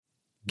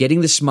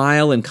Getting the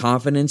smile and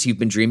confidence you've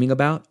been dreaming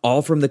about,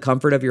 all from the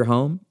comfort of your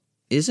home,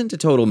 isn't a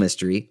total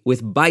mystery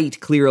with Bite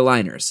clear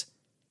aligners.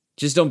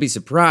 Just don't be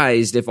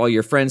surprised if all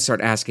your friends start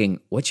asking,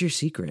 "What's your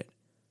secret?"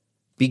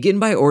 Begin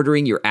by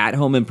ordering your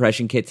at-home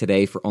impression kit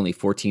today for only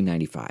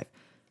 $14.95.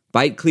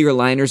 Bite clear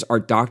aligners are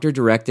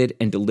doctor-directed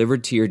and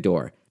delivered to your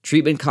door.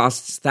 Treatment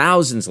costs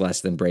thousands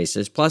less than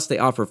braces, plus they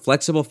offer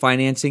flexible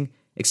financing,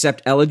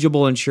 accept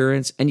eligible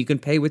insurance, and you can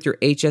pay with your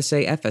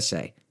HSA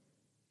FSA.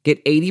 Get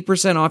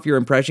 80% off your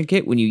impression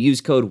kit when you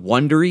use code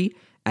WONDERY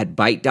at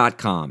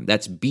Byte.com.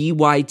 That's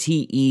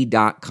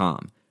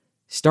BYTE.com.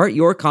 Start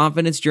your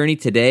confidence journey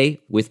today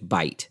with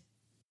Byte.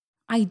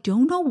 I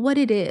don't know what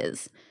it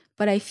is,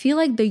 but I feel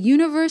like the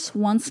universe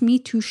wants me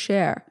to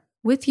share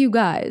with you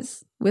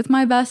guys, with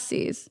my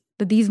besties,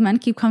 that these men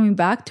keep coming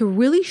back to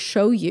really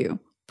show you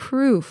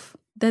proof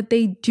that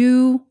they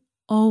do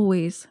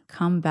always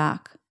come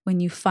back when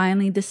you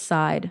finally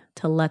decide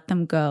to let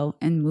them go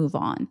and move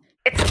on.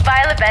 It's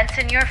Violet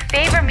Benson, your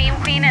favorite meme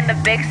queen and the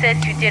big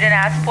sis you didn't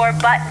ask for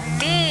but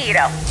need.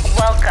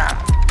 Welcome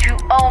to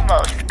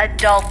Almost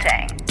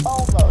Adulting.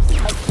 Almost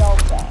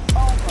Adulting.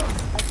 Almost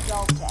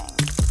Adulting.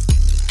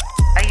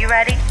 Are you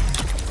ready?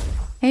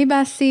 Hey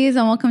besties,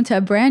 and welcome to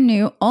a brand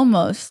new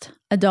Almost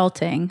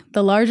Adulting,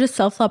 the largest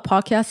self-love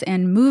podcast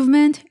and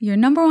movement, your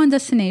number one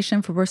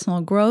destination for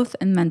personal growth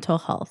and mental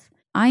health.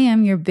 I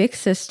am your big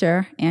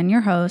sister and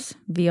your host,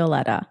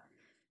 Violetta.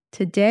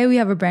 Today, we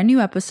have a brand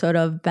new episode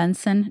of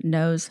Benson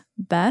Knows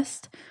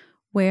Best,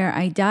 where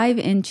I dive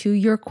into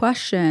your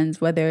questions,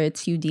 whether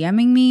it's you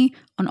DMing me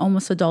on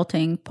Almost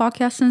Adulting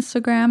Podcast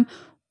Instagram,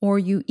 or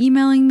you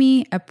emailing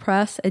me at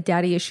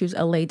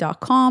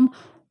press@daddyissuesla.com,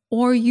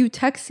 or you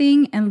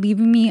texting and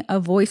leaving me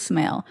a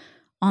voicemail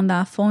on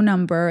that phone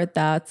number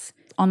that's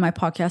on my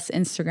podcast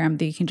Instagram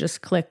that you can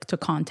just click to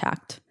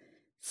contact.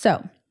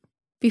 So,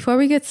 before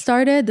we get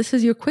started, this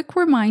is your quick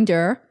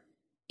reminder.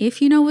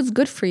 If you know what's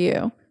good for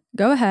you,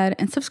 go ahead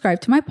and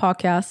subscribe to my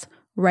podcast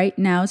right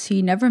now so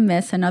you never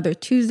miss another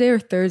Tuesday or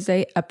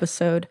Thursday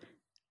episode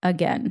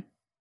again.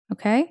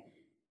 Okay?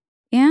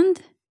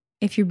 And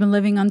if you've been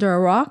living under a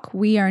rock,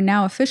 we are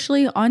now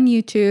officially on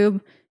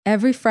YouTube.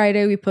 Every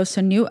Friday we post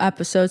a new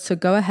episode, so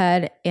go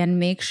ahead and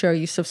make sure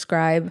you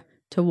subscribe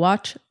to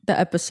watch the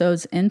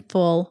episodes in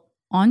full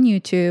on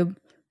YouTube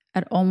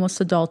at Almost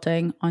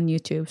Adulting on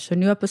YouTube. So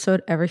new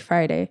episode every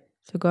Friday.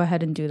 So go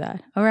ahead and do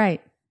that. All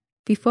right.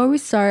 Before we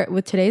start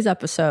with today's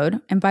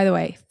episode, and by the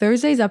way,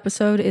 Thursday's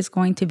episode is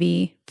going to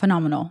be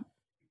phenomenal.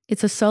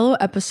 It's a solo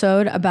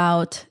episode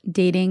about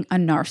dating a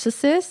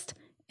narcissist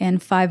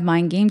and 5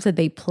 mind games that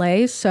they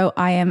play. So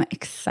I am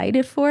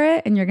excited for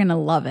it and you're going to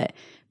love it.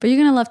 But you're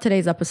going to love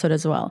today's episode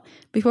as well.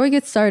 Before we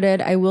get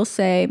started, I will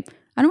say,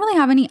 I don't really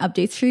have any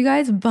updates for you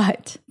guys,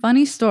 but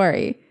funny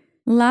story.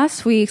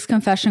 Last week's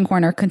Confession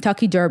Corner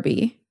Kentucky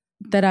Derby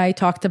that I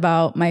talked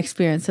about my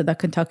experience at the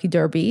Kentucky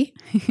Derby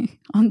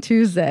on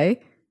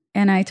Tuesday.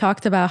 And I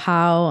talked about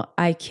how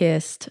I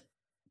kissed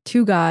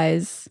 2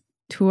 guys,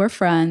 2 are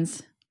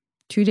friends,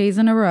 2 days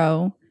in a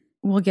row.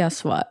 Well,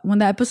 guess what? When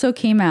the episode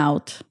came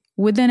out,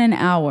 within an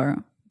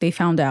hour, they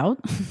found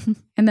out.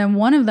 And then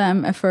one of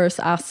them at first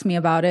asked me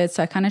about it.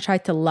 So I kind of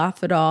tried to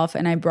laugh it off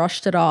and I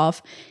brushed it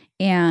off.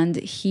 And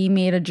he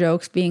made a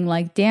joke being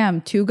like, "Damn,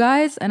 2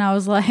 guys?" And I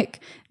was like,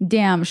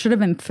 "Damn, should have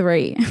been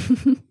 3.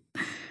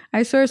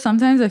 I swear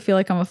sometimes I feel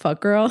like I'm a fuck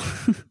girl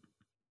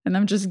and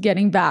I'm just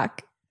getting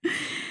back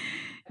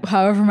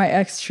however my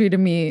ex treated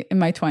me in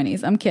my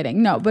 20s. I'm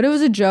kidding. No, but it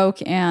was a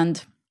joke.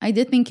 And I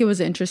did think it was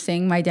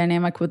interesting, my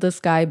dynamic with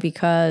this guy,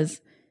 because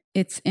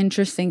it's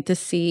interesting to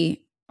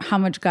see how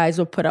much guys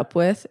will put up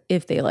with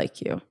if they like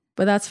you.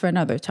 But that's for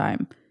another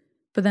time.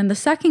 But then the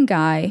second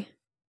guy,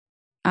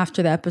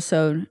 after the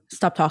episode,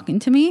 stopped talking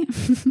to me.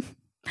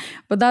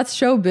 But that's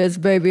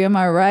showbiz, baby. Am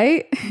I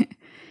right?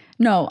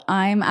 No,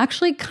 I'm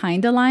actually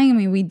kind of lying. I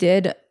mean, we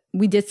did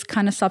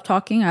kind of stop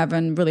talking. I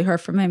haven't really heard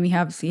from him. He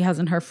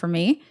hasn't heard from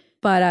me.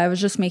 But I was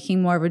just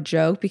making more of a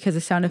joke because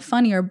it sounded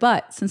funnier.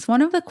 But since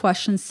one of the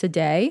questions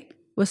today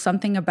was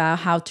something about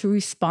how to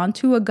respond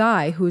to a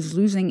guy who's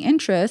losing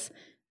interest,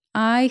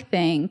 I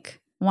think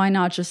why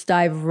not just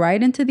dive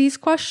right into these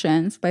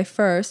questions by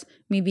first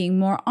me being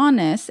more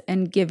honest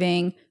and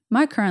giving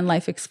my current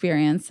life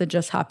experience that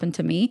just happened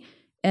to me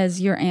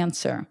as your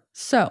answer.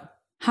 So,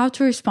 how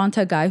to respond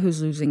to a guy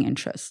who's losing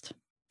interest.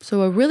 So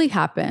what really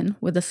happened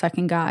with the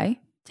second guy,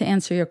 to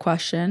answer your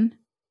question,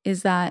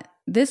 is that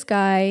this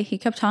guy, he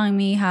kept telling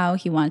me how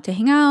he wanted to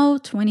hang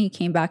out when he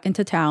came back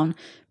into town,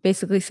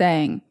 basically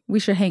saying, "We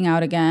should hang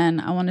out again.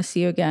 I want to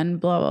see you again,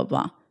 blah, blah,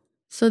 blah."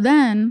 So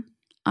then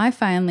I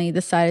finally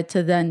decided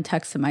to then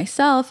text him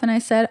myself and I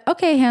said,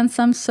 "Okay,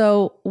 handsome,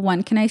 so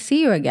when can I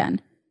see you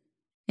again?"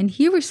 And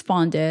he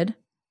responded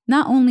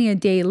not only a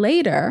day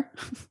later,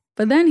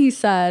 but then he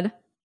said,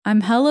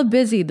 "I'm hella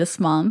busy this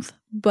month,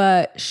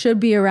 but should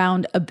be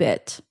around a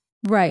bit."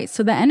 Right,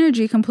 so the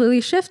energy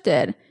completely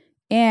shifted.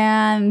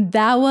 And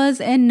that was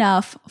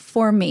enough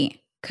for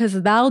me,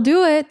 because that'll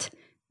do it.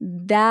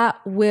 That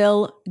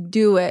will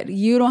do it.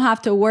 You don't have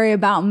to worry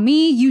about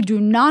me. You do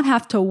not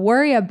have to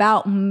worry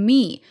about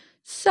me.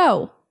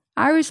 So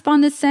I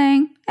responded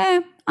saying,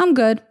 I'm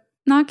good.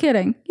 Not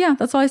kidding. Yeah,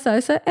 that's all I said. I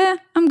said,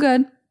 I'm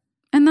good.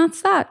 And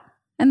that's that.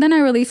 And then I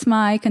released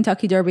my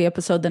Kentucky Derby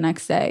episode the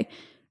next day.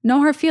 No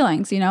hard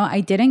feelings,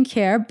 I didn't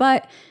care,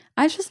 but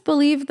I just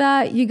believe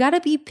that you gotta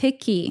be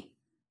picky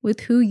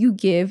with who you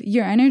give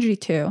your energy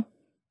to.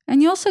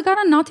 And you also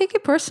gotta not take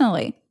it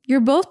personally. You're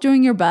both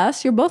doing your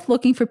best. You're both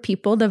looking for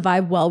people that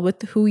vibe well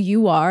with who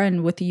you are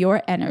and with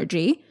your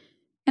energy.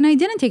 And I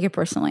didn't take it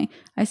personally.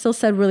 I still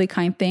said really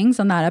kind things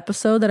on that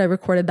episode that I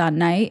recorded that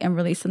night and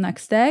released the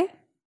next day.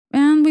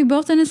 And we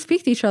both didn't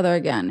speak to each other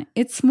again.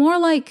 It's more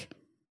like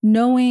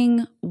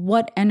knowing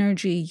what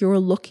energy you're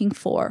looking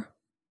for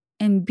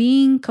and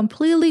being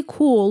completely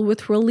cool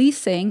with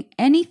releasing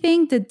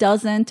anything that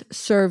doesn't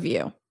serve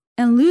you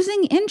and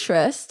losing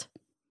interest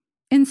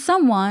in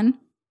someone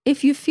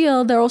if you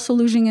feel they're also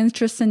losing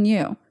interest in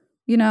you.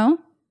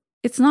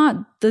 It's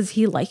not, does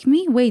he like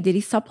me? Wait, did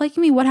he stop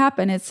liking me? What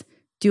happened? It's,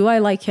 do I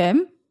like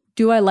him?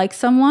 Do I like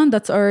someone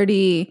that's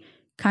already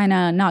kind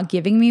of not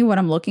giving me what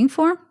I'm looking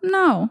for?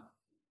 No.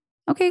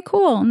 Okay,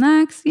 cool.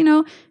 Next,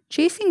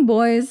 chasing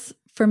boys,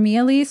 for me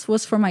at least,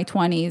 was for my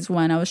 20s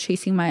when I was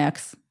chasing my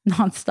ex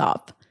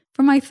nonstop.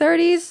 For my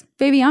 30s,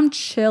 baby, I'm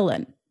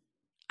chilling.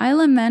 I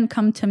let men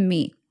come to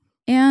me.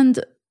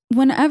 And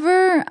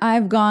whenever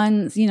I've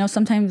gone,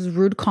 sometimes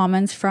rude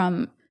comments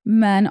from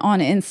men on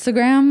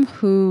Instagram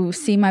who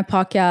see my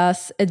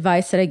podcast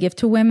advice that I give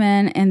to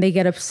women and they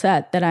get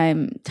upset that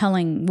I'm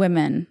telling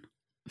women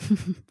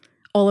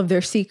all of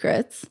their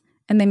secrets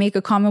and they make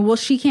a comment, well,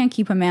 she can't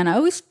keep a man. I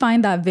always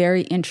find that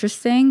very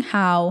interesting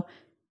how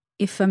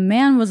if a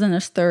man was in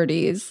his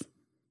 30s,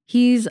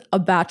 he's a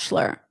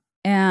bachelor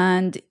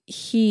and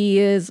he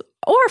is,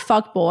 or a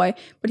fuckboy,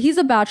 but he's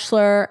a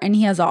bachelor and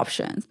he has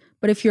options.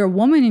 But if you're a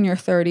woman in your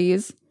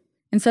 30s,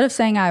 instead of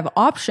saying I have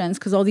options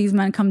because all these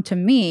men come to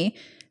me,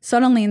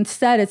 suddenly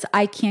instead it's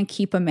I can't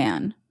keep a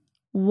man.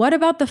 What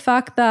about the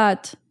fact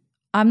that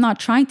I'm not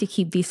trying to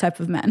keep these type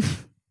of men?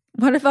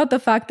 What about the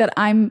fact that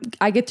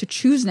I get to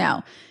choose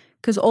now?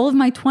 Because all of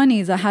my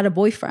 20s, I had a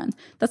boyfriend.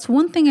 That's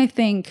one thing I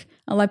think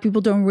a lot of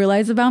people don't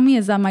realize about me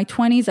is that my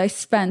 20s I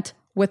spent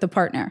with a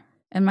partner.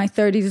 And my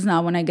 30s is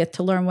now when I get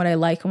to learn what I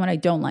like and what I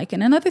don't like.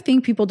 And another thing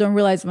people don't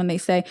realize when they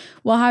say,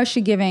 well, how is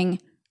she giving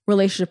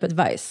relationship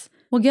advice?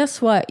 Well,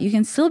 guess what? You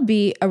can still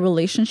be a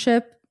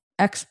relationship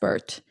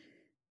expert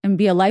and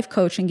be a life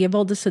coach and give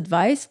all this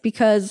advice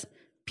because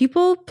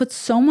people put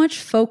so much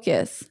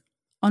focus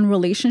on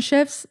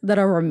relationships that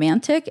are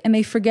romantic and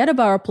they forget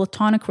about our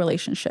platonic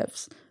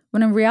relationships.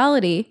 When in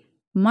reality,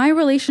 my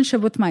relationship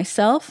with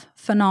myself,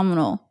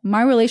 phenomenal.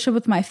 My relationship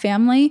with my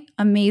family,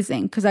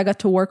 amazing, because I got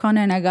to work on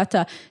it and I got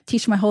to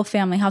teach my whole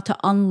family how to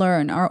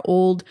unlearn our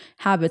old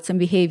habits and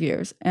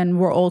behaviors. And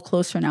we're all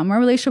closer now. My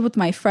relationship with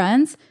my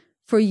friends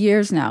for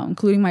years now,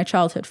 including my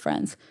childhood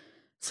friends.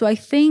 So I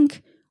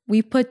think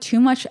we put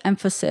too much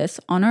emphasis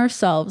on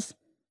ourselves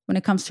when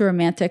it comes to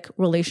romantic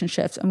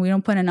relationships, and we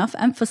don't put enough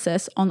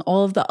emphasis on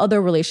all of the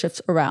other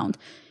relationships around.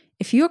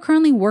 If you're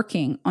currently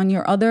working on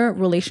your other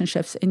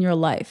relationships in your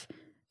life,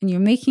 and you're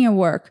making it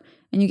work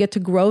and you get to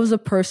grow as a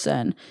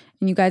person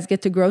and you guys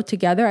get to grow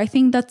together, I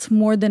think that's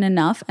more than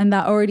enough. And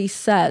that already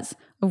says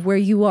of where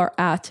you are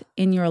at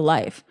in your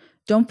life.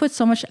 Don't put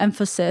so much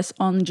emphasis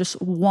on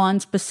just one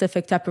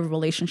specific type of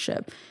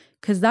relationship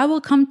because that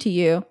will come to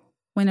you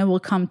when it will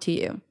come to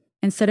you.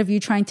 Instead of you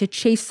trying to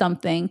chase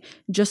something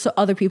just so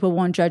other people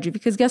won't judge you.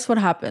 Because guess what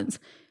happens?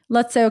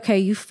 Let's say, okay,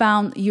 you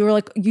settle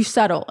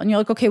and you're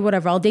like, okay,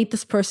 whatever, I'll date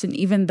this person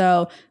even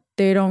though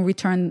they don't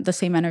return the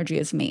same energy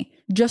as me,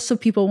 just so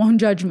people won't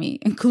judge me,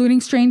 including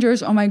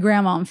strangers or my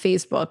grandma on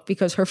Facebook,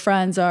 because her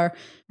friends are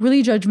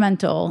really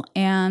judgmental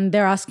and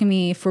they're asking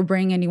me if we're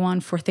bringing anyone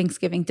for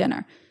Thanksgiving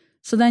dinner.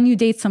 So then you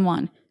date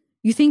someone.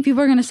 You think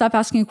people are going to stop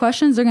asking you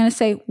questions? They're going to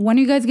say, when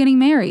are you guys getting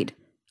married?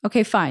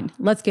 Okay, fine,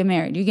 let's get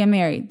married. You get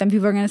married. Then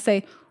people are going to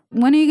say,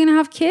 when are you going to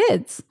have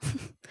kids?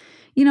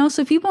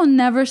 So people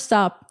never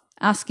stop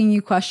asking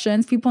you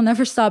questions. People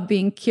never stop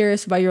being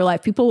curious about your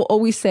life. People will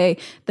always say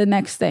the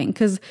next thing.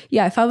 Because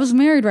if I was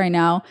married right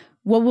now,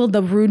 what will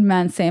the rude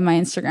man say on my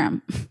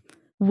Instagram?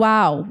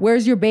 Wow,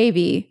 where's your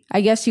baby?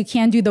 I guess you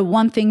can't do the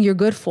one thing you're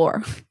good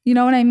for. You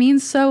know what I mean?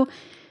 So,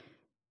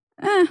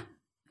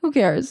 who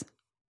cares?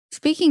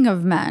 Speaking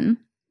of men,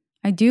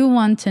 I do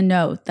want to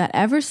note that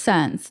ever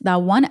since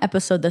that one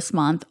episode this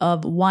month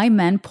of Why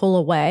Men Pull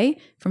Away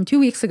from 2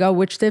 weeks ago,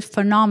 which did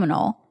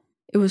phenomenal,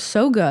 it was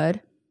so good.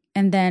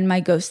 And then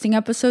my ghosting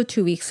episode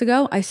 2 weeks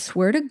ago, I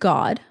swear to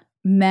God,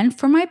 men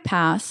from my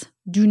past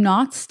do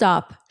not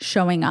stop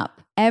showing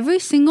up. Every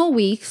single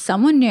week,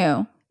 someone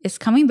new is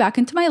coming back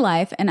into my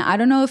life. And I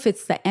don't know if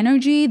it's the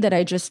energy that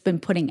I just been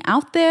putting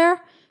out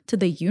there to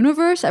the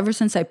universe ever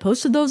since I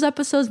posted those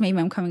episodes. Maybe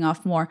I'm coming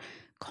off more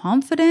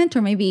confident,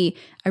 or maybe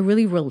I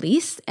really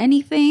released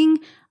anything.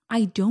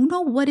 I don't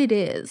know what it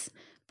is,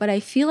 but I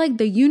feel like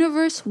the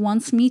universe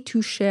wants me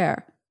to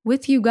share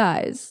with you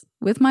guys,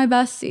 with my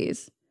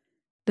besties,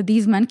 that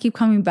these men keep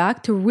coming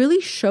back to really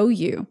show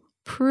you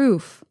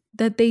proof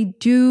that they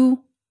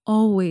do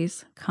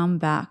always come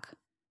back.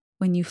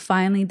 when you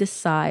finally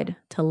decide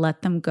to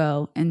let them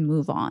go and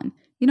move on.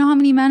 You know how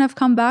many men have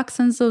come back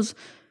since those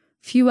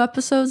few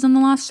episodes in the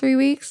last 3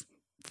 weeks?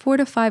 4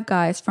 to 5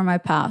 guys from my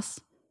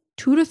past.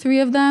 2 to 3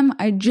 of them,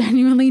 I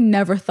genuinely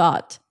never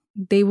thought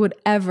they would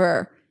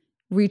ever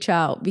reach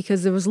out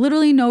because there was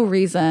literally no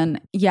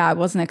reason. Yeah, I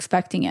wasn't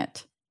expecting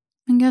it.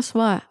 And guess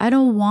what? I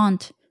don't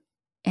want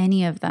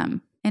any of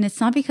them. And it's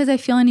not because I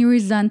feel any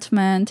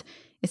resentment.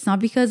 It's not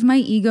because my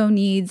ego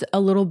needs a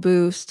little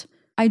boost.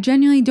 I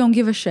genuinely don't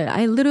give a shit.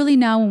 I literally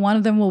now, when one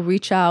of them will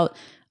reach out,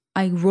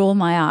 I roll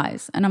my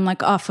eyes and I'm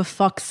like, oh, for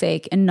fuck's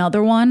sake,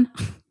 another one?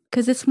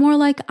 Because it's more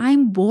like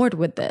I'm bored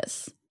with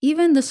this.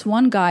 Even this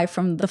one guy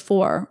from the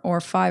 4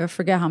 or 5, I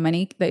forget how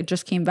many, that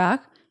just came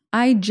back.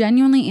 I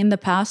genuinely in the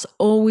past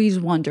always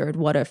wondered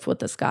what if with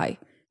this guy.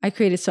 I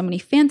created so many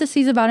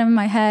fantasies about him in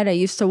my head. I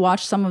used to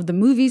watch some of the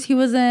movies he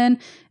was in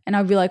and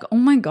I'd be like, oh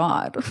my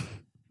God,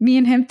 me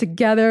and him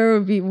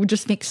together would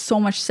just make so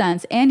much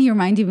sense. And he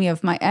reminded me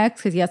of my ex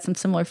because he had some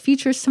similar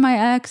features to my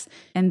ex.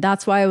 And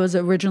that's why I was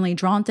originally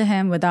drawn to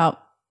him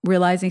without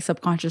realizing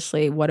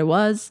subconsciously what it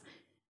was.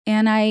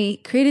 And I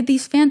created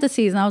these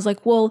fantasies and I was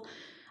like, well,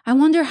 I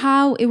wonder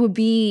how it would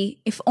be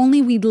if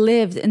only we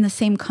lived in the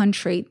same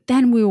country,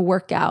 then we would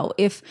work out.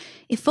 If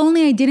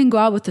only I didn't go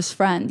out with this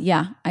friend.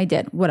 Yeah, I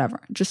did.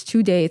 Whatever. Just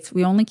 2 dates.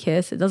 We only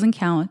kiss. It doesn't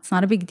count. It's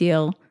not a big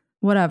deal.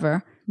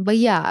 Whatever. But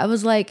yeah, I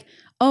was like,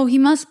 oh, he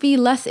must be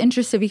less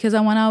interested because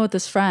I went out with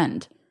this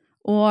friend.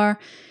 Or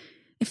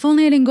if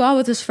only I didn't go out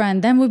with this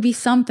friend, then would be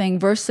something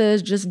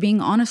versus just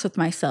being honest with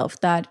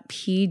myself that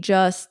he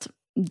just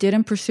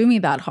didn't pursue me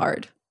that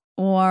hard.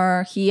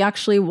 Or he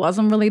actually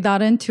wasn't really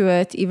that into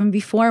it even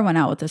before I went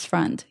out with his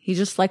friend. He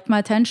just liked my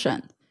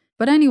attention.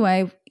 But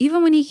anyway,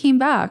 even when he came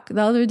back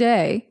the other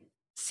day,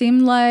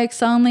 seemed like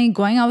suddenly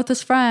going out with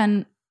his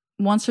friend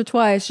once or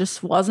twice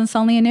just wasn't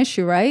suddenly an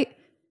issue, right?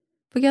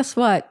 But guess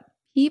what?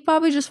 He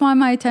probably just wanted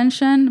my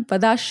attention,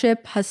 but that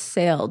ship has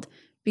sailed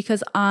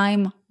because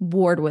I'm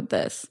bored with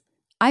this.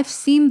 I've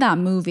seen that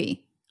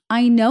movie.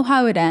 I know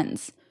how it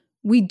ends.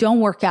 We don't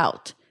work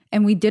out,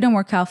 and we didn't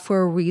work out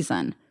for a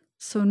reason.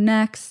 So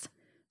next.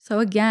 So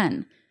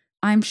again,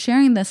 I'm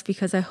sharing this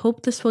because I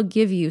hope this will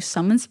give you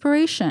some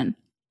inspiration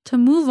to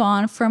move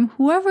on from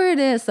whoever it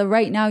is that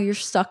right now you're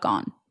stuck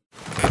on.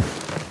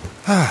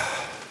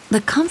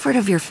 The comfort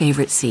of your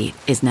favorite seat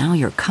is now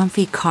your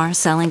comfy car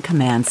selling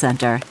command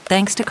center,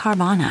 thanks to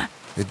Carvana.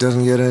 It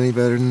doesn't get any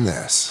better than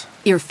this.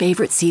 Your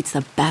favorite seat's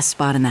the best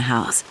spot in the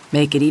house.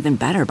 Make it even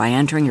better by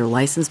entering your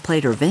license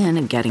plate or VIN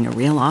and getting a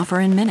real offer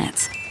in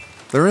minutes.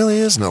 There really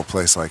is no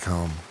place like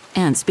home.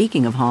 And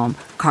speaking of home,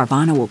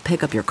 Carvana will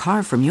pick up your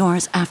car from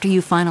yours after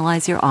you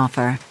finalize your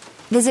offer.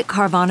 Visit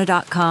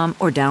Carvana.com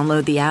or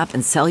download the app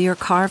and sell your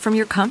car from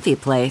your comfy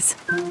place.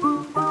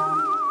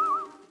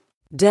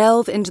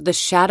 Delve into the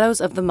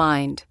shadows of the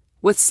mind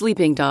with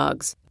Sleeping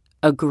Dogs,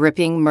 a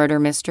gripping murder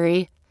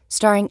mystery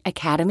starring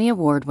Academy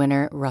Award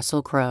winner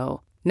Russell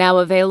Crowe. Now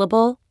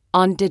available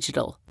on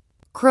digital.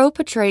 Crowe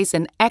portrays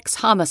an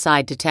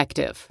ex-homicide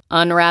detective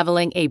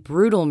unraveling a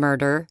brutal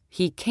murder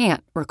he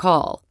can't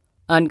recall.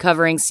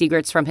 Uncovering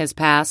secrets from his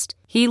past,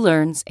 he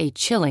learns a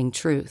chilling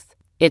truth.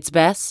 It's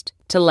best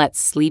to let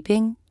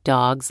sleeping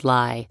dogs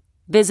lie.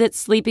 Visit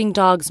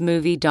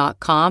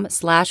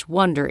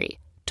sleepingdogsmovie.com/Wondery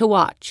to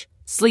watch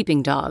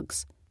Sleeping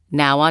Dogs,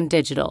 now on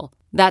digital.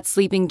 That's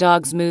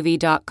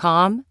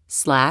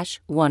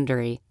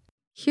sleepingdogsmovie.com/Wondery.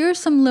 Here are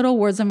some little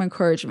words of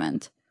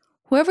encouragement.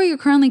 Whoever you're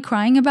currently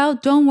crying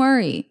about, don't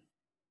worry.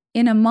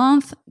 In a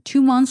month,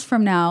 2 months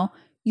from now,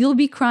 you'll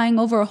be crying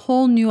over a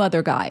whole new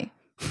other guy.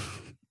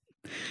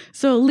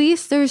 So at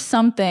least there's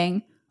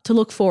something to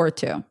look forward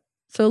to.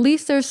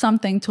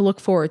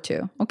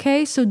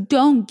 Okay? So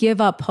don't give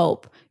up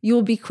hope.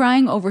 You'll be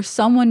crying over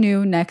someone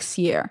new next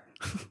year.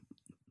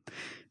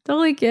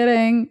 Totally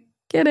kidding.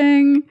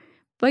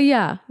 But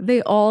yeah,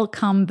 they all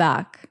come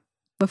back.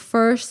 But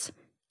first,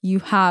 you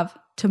have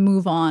to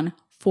move on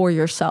for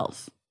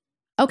yourself.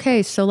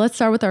 Okay, so let's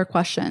start with our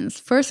questions.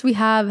 First, we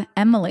have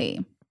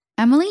Emily.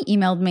 Emily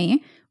emailed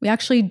me. We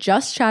actually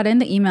just chatted in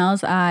the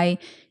emails. I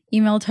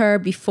emailed her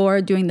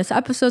before doing this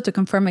episode to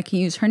confirm I can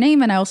use her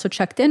name, and I also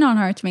checked in on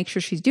her to make sure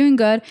she's doing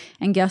good.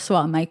 And guess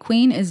what? My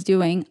queen is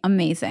doing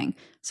amazing.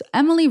 So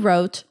Emily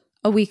wrote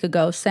a week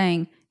ago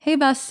saying, "Hey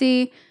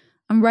Bestie,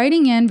 I'm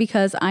writing in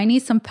because I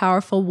need some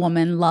powerful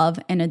woman love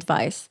and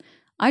advice.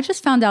 I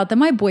just found out that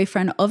my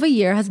boyfriend of a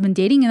year has been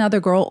dating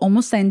another girl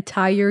almost the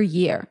entire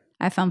year.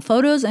 I found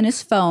photos in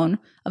his phone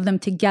of them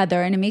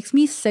together and it makes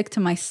me sick to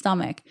my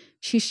stomach.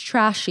 She's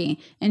trashy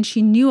and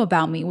she knew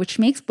about me, which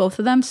makes both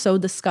of them so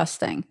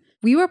disgusting.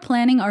 We were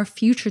planning our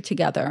future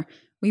together.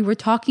 We were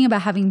talking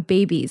about having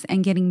babies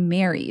and getting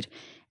married,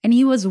 and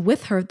he was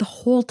with her the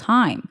whole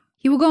time.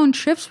 He would go on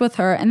trips with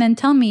her and then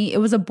tell me it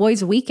was a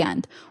boys'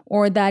 weekend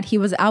or that he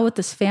was out with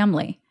his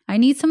family. I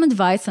need some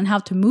advice on how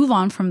to move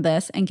on from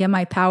this and get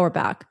my power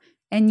back.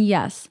 And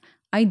yes,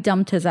 I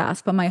dumped his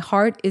ass, but my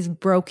heart is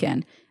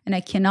broken and I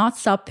cannot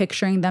stop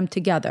picturing them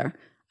together.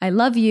 I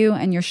love you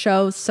and your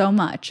show so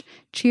much.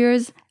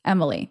 Cheers,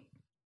 Emily."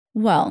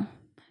 Well,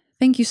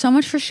 thank you so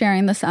much for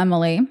sharing this,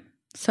 Emily.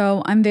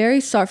 So I'm very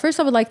sorry. First,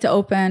 I would like to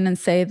open and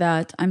say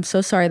that I'm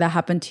so sorry that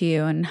happened to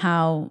you and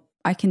how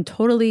I can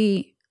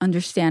totally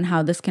understand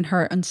how this can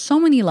hurt on so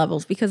many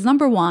levels. Because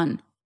number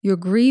one, you're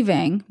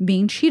grieving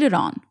being cheated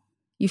on.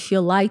 You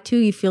feel lied to,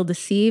 you feel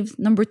deceived.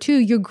 Number two,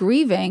 you're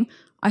grieving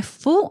a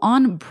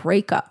full-on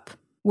breakup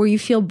where you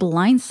feel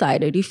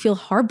blindsided, you feel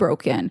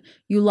heartbroken.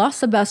 You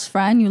lost a best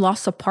friend, you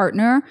lost a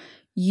partner,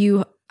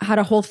 you had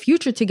a whole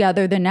future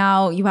together that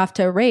now you have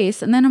to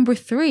erase. And then number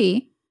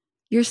three,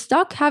 you're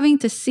stuck having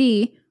to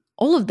see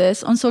all of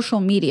this on social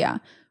media,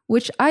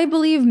 which I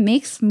believe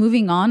makes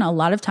moving on a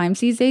lot of times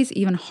these days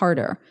even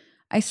harder.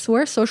 I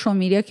swear social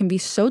media can be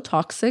so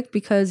toxic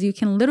because you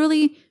can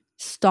literally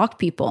stalk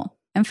people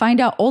and find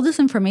out all this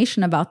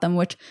information about them,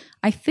 which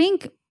I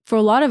think for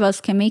a lot of us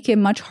can make it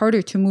much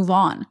harder to move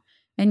on.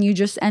 And you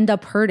just end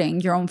up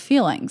hurting your own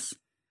feelings.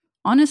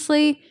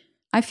 Honestly,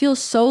 I feel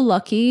so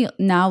lucky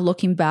now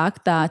looking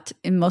back that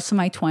in most of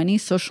my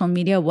 20s, social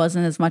media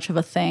wasn't as much of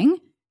a thing,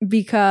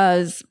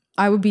 because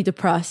I would be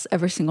depressed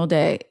every single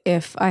day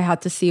if I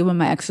had to see what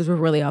my exes were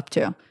really up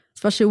to.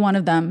 Especially one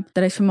of them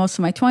that I spent most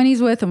of my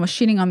 20s with and was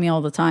cheating on me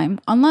all the time.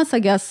 Unless I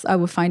guess I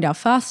would find out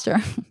faster.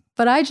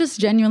 But I just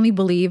genuinely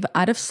believe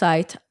out of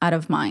sight, out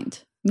of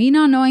mind. Me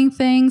not knowing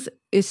things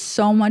is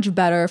so much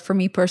better for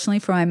me personally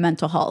for my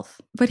mental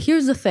health. But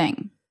here's the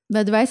thing. The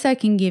advice I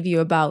can give you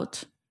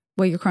about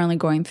what you're currently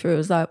going through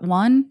is that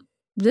one,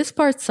 this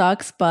part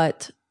sucks,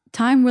 but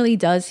time really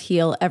does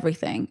heal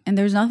everything. And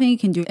there's nothing you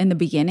can do in the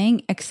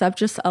beginning except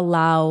just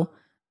allow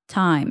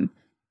time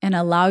and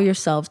allow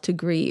yourself to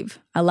grieve,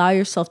 allow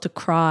yourself to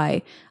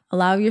cry,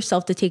 allow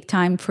yourself to take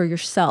time for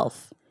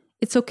yourself.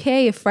 It's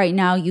okay if right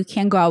now you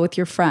can't go out with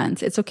your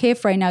friends. It's okay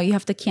if right now you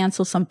have to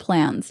cancel some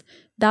plans.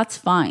 That's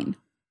fine.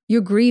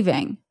 You're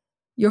grieving.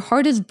 Your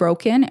heart is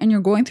broken and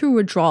you're going through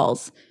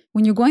withdrawals.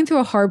 When you're going through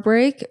a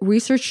heartbreak,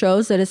 research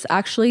shows that it's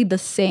actually the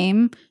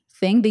same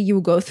thing that you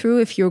would go through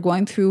if you're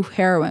going through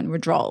heroin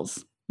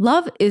withdrawals.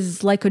 Love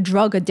is like a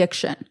drug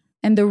addiction.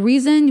 And the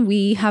reason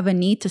we have a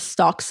need to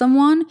stalk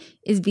someone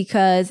is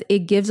because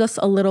it gives us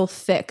a little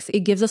fix.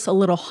 It gives us a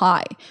little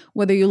high.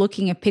 Whether you're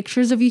looking at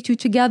pictures of you two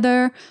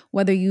together,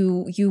 whether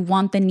you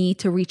want the need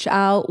to reach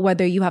out,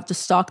 whether you have to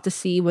stalk to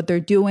see what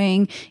they're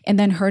doing and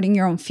then hurting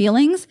your own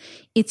feelings,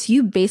 it's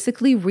you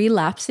basically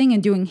relapsing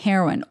and doing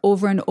heroin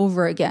over and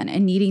over again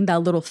and needing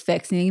that little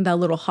fix, needing that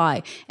little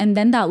high. And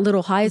then that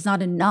little high is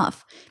not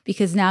enough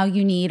because now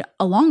you need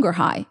a longer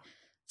high.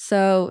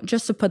 So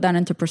just to put that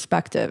into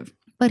perspective.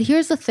 But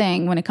here's the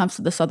thing when it comes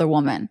to this other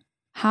woman.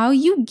 How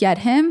you get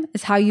him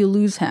is how you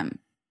lose him,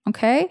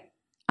 okay?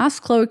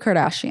 Ask Khloe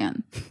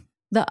Kardashian.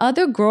 The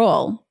other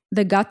girl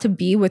that got to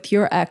be with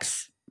your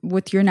ex,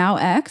 with your now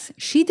ex,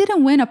 she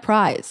didn't win a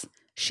prize.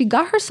 She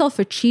got herself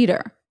a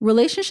cheater.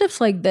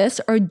 Relationships like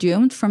this are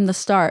doomed from the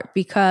start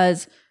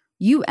because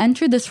you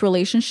entered this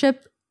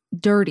relationship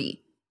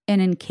dirty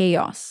and in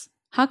chaos.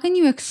 How can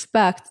you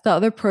expect the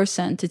other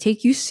person to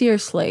take you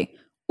seriously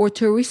or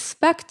to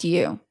respect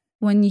you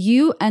when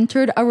you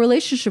entered a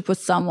relationship with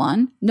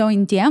someone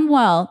knowing damn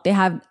well they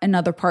have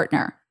another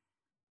partner?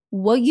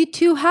 What you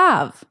two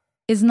have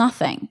is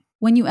nothing.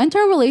 When you enter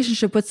a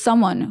relationship with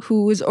someone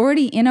who is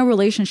already in a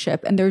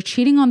relationship and they're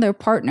cheating on their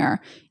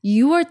partner,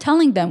 you are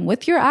telling them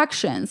with your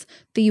actions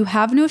that you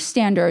have no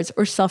standards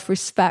or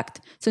self-respect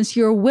since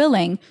you're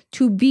willing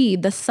to be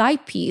the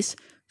side piece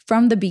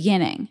from the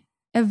beginning.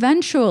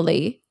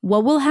 Eventually,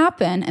 what will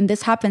happen, and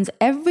this happens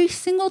every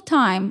single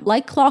time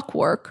like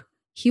clockwork,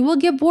 he will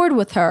get bored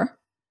with her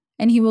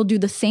and he will do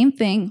the same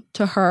thing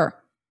to her.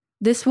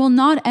 This will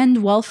not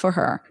end well for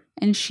her,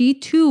 and she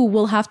too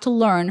will have to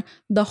learn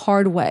the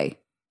hard way.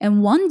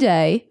 And one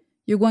day,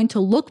 you're going to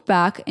look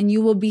back and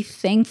you will be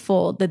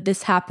thankful that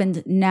this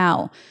happened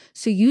now.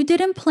 So you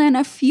didn't plan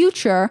a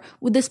future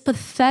with this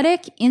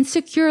pathetic,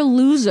 insecure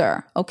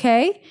loser,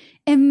 okay?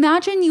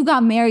 Imagine you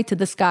got married to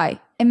this guy.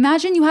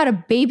 Imagine you had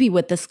a baby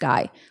with this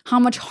guy. How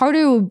much harder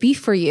it would be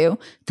for you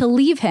to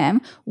leave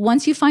him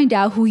once you find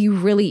out who he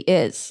really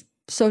is.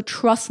 So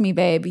trust me,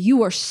 babe,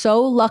 you are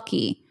so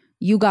lucky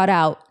you got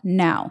out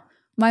now.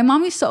 My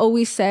mom used to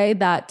always say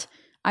that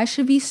I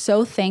should be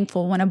so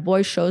thankful when a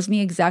boy shows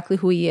me exactly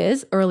who he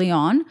is early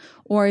on,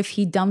 or if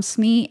he dumps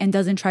me and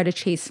doesn't try to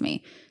chase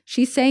me.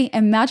 She'd say,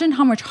 imagine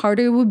how much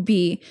harder it would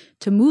be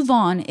to move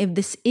on if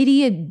this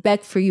idiot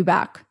begged for you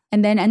back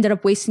and then ended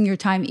up wasting your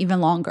time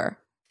even longer.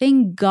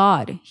 Thank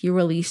God he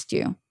released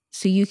you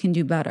so you can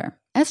do better.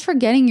 As for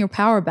getting your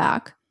power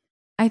back,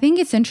 I think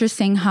it's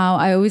interesting how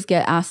I always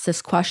get asked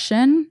this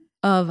question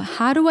of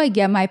how do I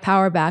get my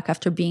power back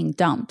after being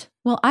dumped?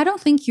 Well, I don't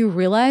think you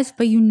realize,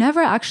 but you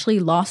never actually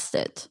lost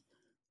it.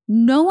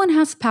 No one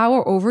has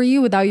power over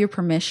you without your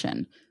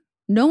permission.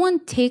 No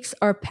one takes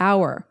our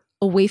power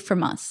away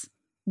from us.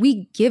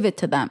 We give it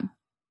to them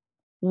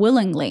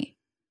willingly.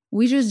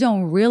 We just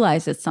don't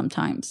realize it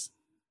sometimes.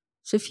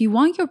 So if you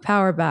want your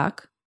power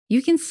back,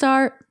 you can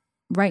start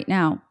right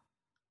now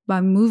by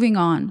moving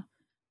on,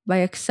 by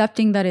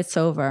accepting that it's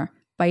over,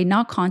 by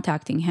not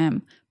contacting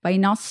him, by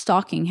not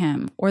stalking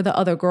him or the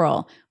other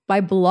girl,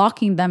 by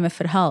blocking them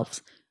if it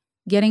helps,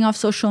 getting off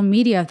social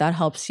media if that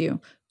helps you,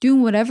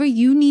 doing whatever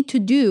you need to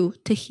do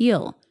to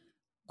heal.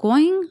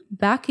 Going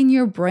back in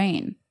your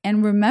brain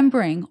and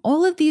remembering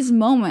all of these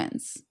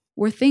moments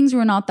where things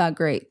were not that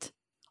great.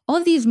 All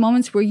of these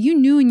moments where you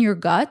knew in your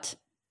gut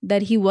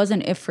that he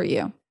wasn't it for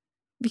you.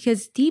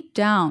 Because deep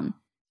down,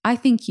 I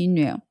think you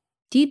knew.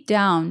 Deep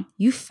down,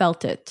 you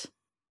felt it.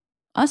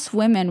 Us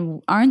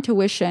women, our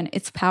intuition,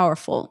 it's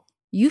powerful.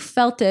 You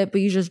felt it,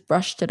 but you just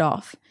brushed it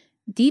off.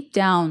 Deep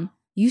down,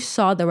 you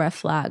saw the red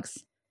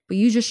flags, but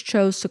you just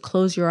chose to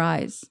close your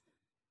eyes.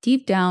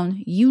 Deep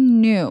down, you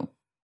knew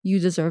you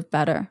deserve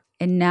better.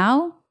 And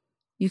now,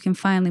 you can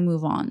finally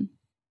move on.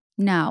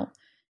 Now,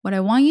 what I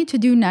want you to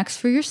do next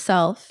for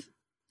yourself,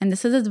 and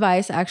this is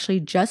advice I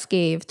actually just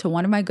gave to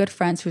one of my good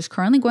friends who's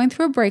currently going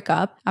through a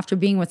breakup after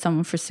being with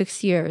someone for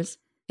 6 years,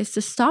 is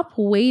to stop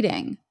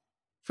waiting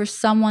for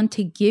someone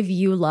to give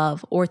you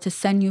love or to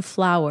send you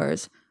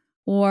flowers,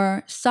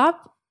 or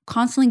stop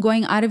constantly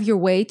going out of your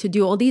way to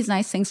do all these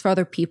nice things for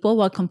other people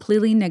while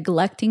completely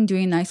neglecting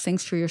doing nice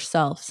things for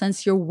yourself,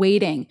 since you're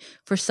waiting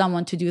for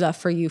someone to do that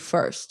for you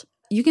first.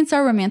 You can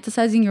start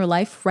romanticizing your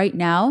life right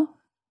now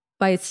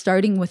by it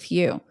starting with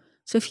you.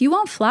 So if you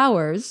want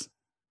flowers,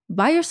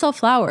 buy yourself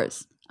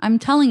flowers. I'm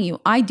telling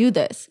you, I do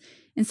this.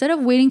 Instead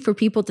of waiting for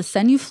people to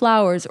send you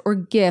flowers or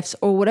gifts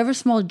or whatever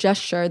small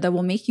gesture that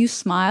will make you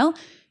smile,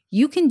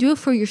 you can do it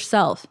for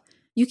yourself.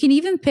 You can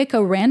even pick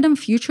a random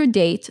future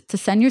date to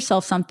send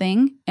yourself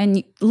something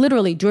and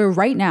literally do it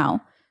right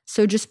now.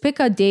 So just pick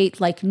a date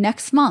like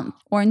next month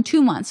or in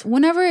 2 months,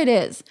 whenever it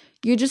is.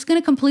 You're just going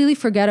to completely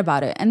forget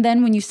about it. And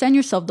then when you send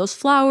yourself those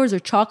flowers or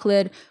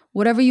chocolate,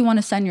 whatever you want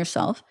to send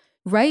yourself,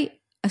 write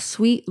a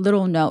sweet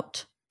little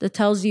note that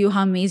tells you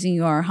how amazing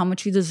you are, how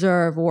much you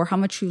deserve, or how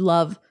much you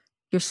love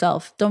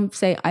yourself. Don't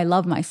say, I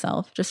love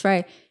myself. Just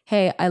write,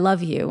 hey, I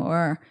love you,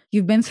 or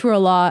you've been through a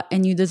lot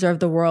and you deserve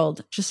the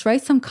world. Just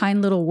write some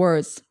kind little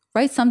words.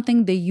 Write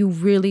something that you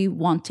really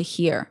want to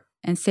hear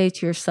and say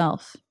to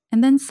yourself,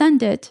 and then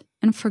send it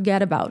and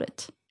forget about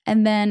it.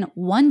 And then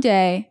one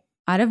day,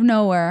 out of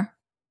nowhere,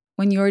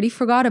 when you already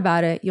forgot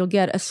about it, you'll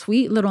get a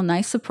sweet little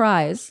nice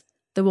surprise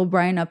that will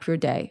brighten up your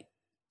day.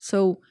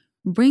 So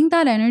bring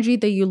that energy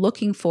that you're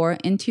looking for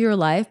into your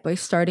life by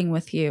starting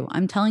with you.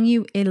 I'm telling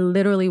you, it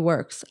literally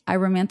works. I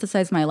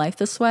romanticize my life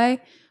this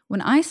way.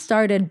 When I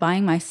started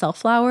buying myself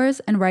flowers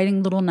and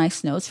writing little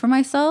nice notes for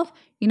myself,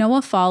 you know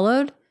what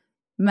followed?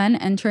 Men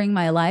entering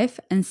my life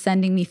and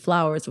sending me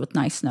flowers with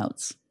nice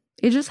notes.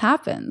 It just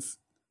happens.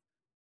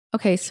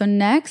 Okay, so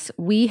next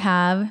we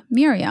have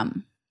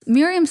Miriam.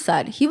 Miriam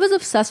said, he was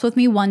obsessed with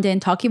me one day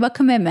and talking about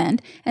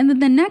commitment, and then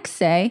the next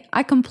day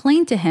I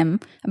complained to him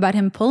about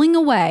him pulling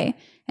away,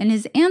 and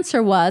his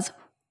answer was,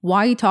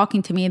 why are you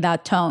talking to me in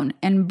that tone?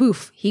 And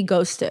boof, he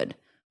ghosted.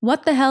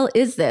 What the hell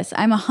is this?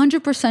 I'm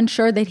 100%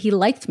 sure that he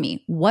liked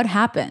me. What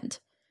happened?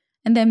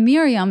 And then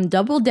Miriam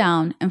doubled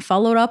down and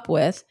followed up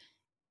with,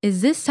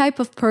 is this type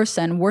of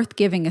person worth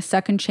giving a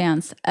second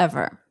chance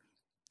ever?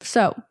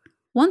 So,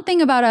 one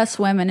thing about us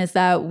women is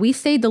that we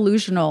stay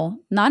delusional,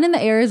 not in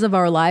the areas of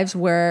our lives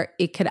where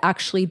it could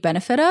actually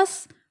benefit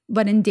us,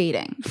 but in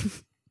dating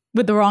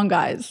with the wrong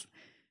guys.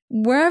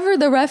 Wherever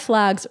the red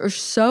flags are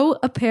so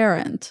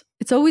apparent,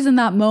 it's always in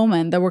that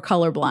moment that we're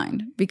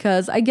colorblind,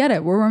 because I get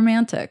it, we're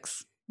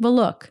romantics. But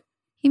look,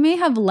 he may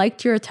have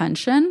liked your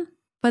attention,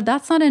 but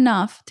that's not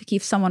enough to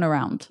keep someone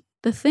around.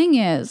 The thing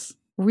is,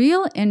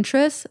 real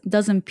interest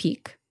doesn't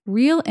peak.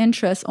 Real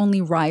interest only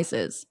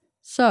rises.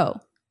 So,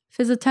 if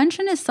his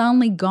attention is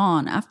suddenly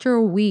gone after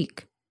a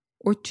week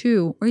or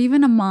 2 or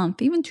even a month,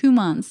 even 2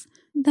 months,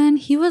 then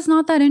he was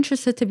not that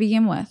interested to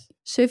begin with.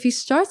 So if he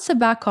starts to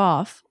back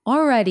off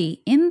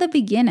already in the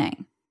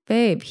beginning,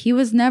 babe, he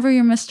was never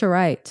your Mr.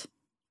 Right.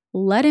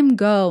 Let him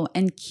go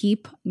and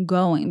keep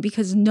going,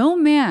 because no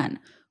man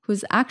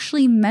who's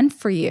actually meant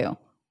for you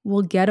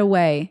will get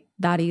away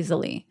that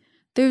easily.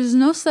 There's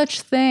no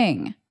such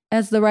thing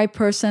as the right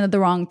person at the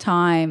wrong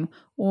time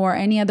or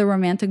any other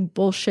romantic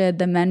bullshit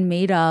that men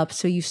made up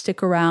so you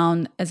stick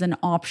around as an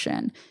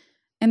option.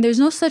 And there's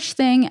no such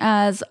thing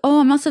as, oh,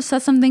 I must have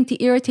said something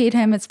to irritate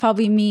him, it's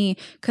probably me.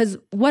 Because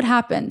what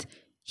happened?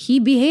 He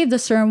behaved a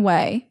certain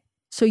way,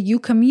 so you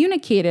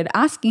communicated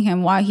asking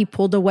him why he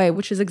pulled away,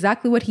 which is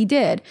exactly what he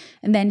did.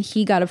 And then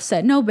he got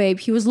upset. No, babe,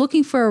 he was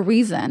looking for a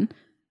reason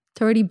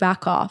to already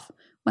back off.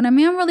 When a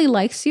man really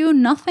likes you,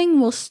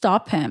 nothing will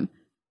stop him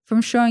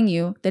from showing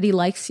you that he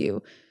likes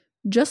you.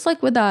 Just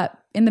like with that,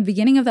 in the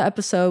beginning of the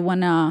episode,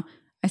 when I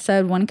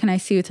said, when can I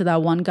see you, to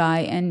that one guy,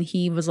 and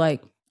he was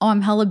like, oh,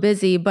 I'm hella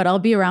busy, but I'll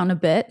be around a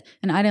bit.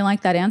 And I didn't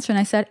like that answer. And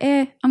I said,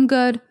 I'm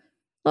good.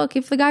 Look,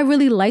 if the guy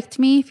really liked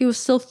me, if he was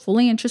still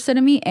fully interested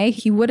in me, A,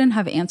 he wouldn't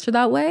have answered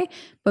that way.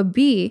 But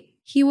B,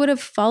 he would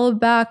have followed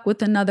back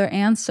with another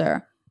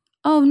answer.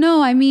 Oh,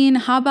 no, I mean,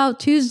 how about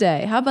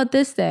Tuesday? How about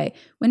this day?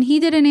 When he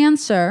didn't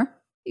answer,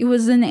 it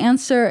was an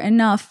answer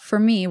enough for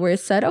me where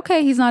it said,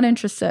 okay, he's not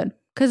interested.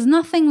 Because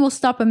nothing will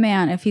stop a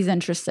man if he's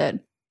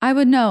interested. I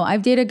would know.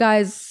 I've dated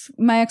guys,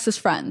 my ex's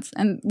friends,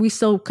 and we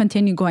still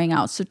continue going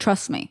out. So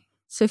trust me.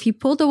 So if he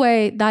pulled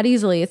away that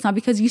easily, it's not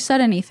because you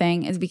said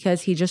anything. It's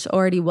because he just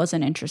already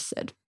wasn't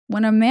interested.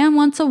 When a man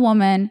wants a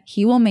woman,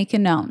 he will make it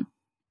known.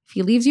 If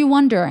he leaves you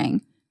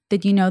wondering,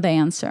 then you know the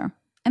answer.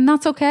 And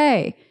that's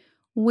okay.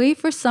 Wait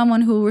for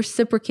someone who will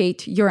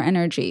reciprocate your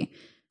energy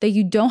that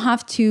you don't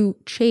have to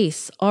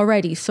chase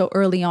already so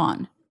early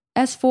on.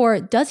 As for,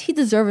 does he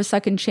deserve a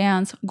second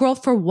chance? Girl,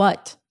 for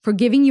what? For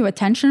giving you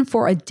attention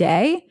for a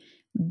day?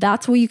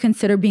 That's what you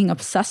consider being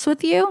obsessed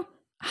with you?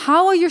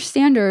 How are your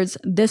standards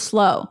this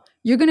low?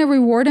 You're going to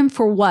reward him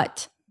for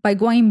what? By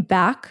going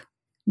back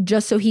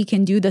just so he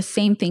can do the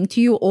same thing to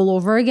you all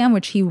over again,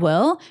 which he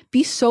will?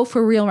 Be so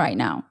for real right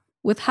now.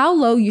 With how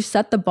low you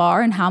set the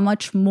bar and how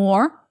much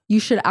more you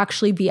should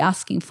actually be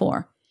asking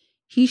for.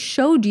 He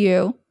showed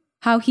you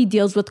how he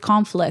deals with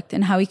conflict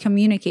and how he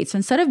communicates.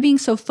 Instead of being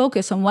so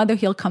focused on whether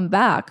he'll come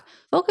back,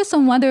 focus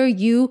on whether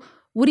you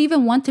would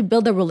even want to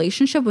build a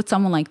relationship with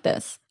someone like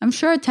this. I'm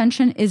sure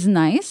attention is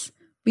nice,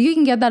 but you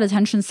can get that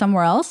attention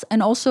somewhere else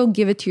and also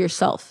give it to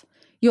yourself.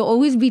 You'll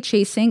always be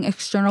chasing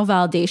external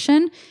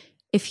validation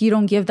if you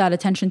don't give that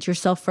attention to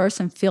yourself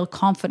first and feel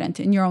confident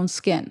in your own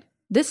skin.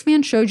 This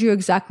man showed you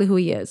exactly who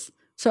he is.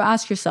 So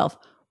ask yourself,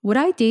 would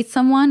I date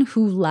someone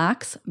who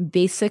lacks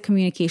basic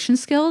communication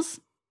skills?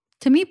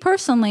 To me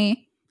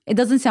personally, it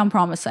doesn't sound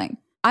promising.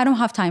 I don't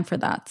have time for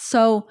that.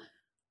 So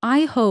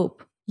I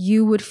hope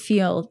you would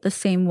feel the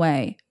same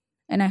way.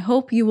 And I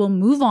hope you will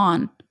move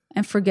on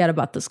and forget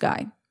about this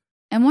guy.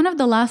 And one of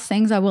the last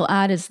things I will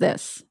add is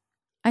this.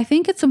 I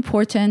think it's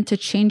important to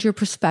change your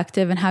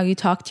perspective and how you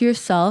talk to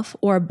yourself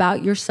or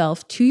about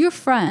yourself to your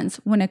friends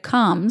when it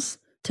comes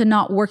to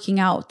not working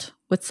out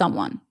with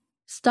someone.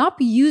 Stop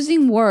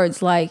using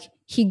words like,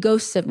 he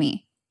ghosted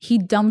me, he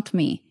dumped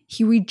me,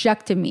 he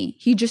rejected me,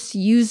 he just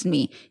used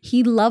me,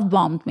 he love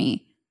bombed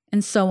me,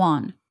 and so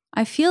on.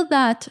 I feel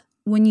that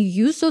when you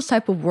use those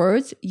type of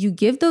words, you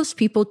give those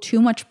people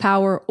too much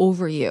power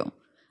over you.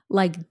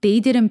 Like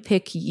they didn't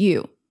pick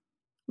you.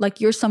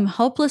 Like you're some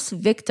helpless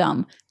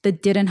victim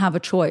that didn't have a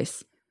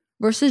choice.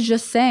 Versus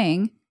just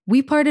saying,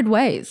 we parted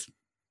ways.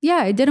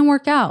 Yeah, it didn't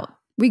work out.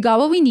 We got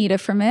what we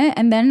needed from it,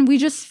 and then we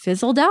just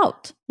fizzled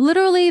out.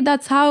 Literally,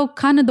 that's how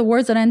kind of the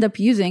words that I end up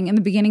using in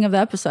the beginning of the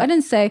episode. I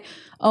didn't say,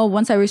 oh,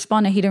 once I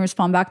responded, he didn't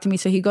respond back to me,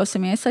 so he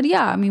ghosted me. I said,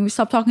 yeah, we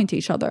stopped talking to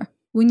each other.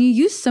 When you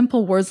use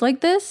simple words like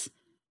this,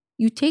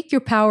 you take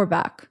your power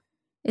back.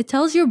 It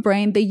tells your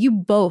brain that you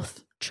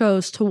both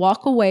chose to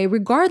walk away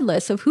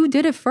regardless of who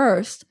did it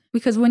first,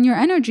 because when your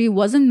energy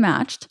wasn't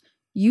matched,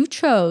 you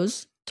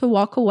chose to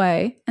walk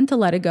away and to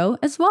let it go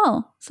as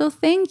well. So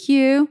thank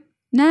you.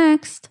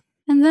 Next.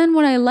 And then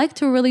what I like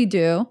to really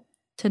do,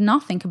 to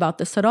not think about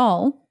this at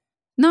all,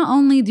 not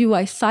only do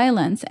I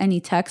silence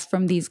any text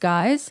from these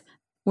guys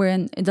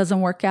when it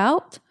doesn't work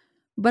out,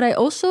 but I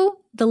also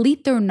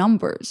delete their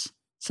numbers.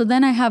 So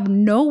then I have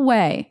no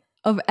way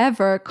of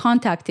ever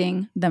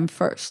contacting them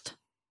first.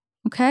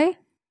 Okay?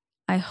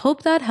 I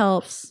hope that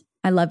helps.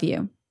 I love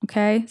you.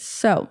 Okay?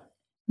 So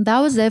that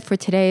was it for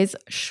today's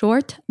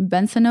short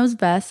Benson Knows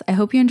Best. I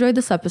hope you enjoyed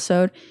this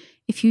episode.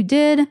 If you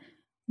did,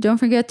 don't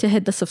forget to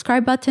hit the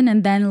subscribe button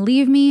and then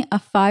leave me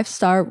a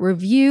 5-star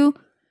review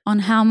on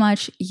how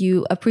much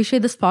you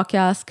appreciate this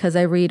podcast, because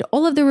I read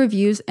all of the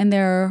reviews and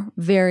they're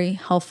very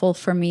helpful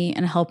for me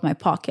and help my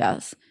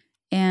podcast.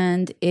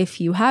 And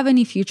if you have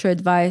any future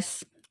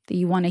advice that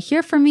you want to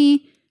hear from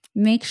me,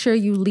 make sure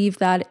you leave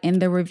that in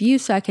the review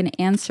so I can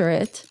answer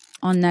it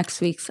on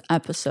next week's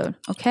episode.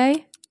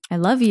 Okay? I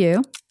love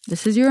you.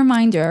 This is your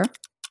reminder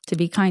to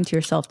be kind to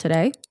yourself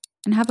today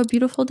and have a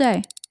beautiful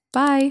day.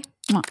 Bye.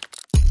 Mwah.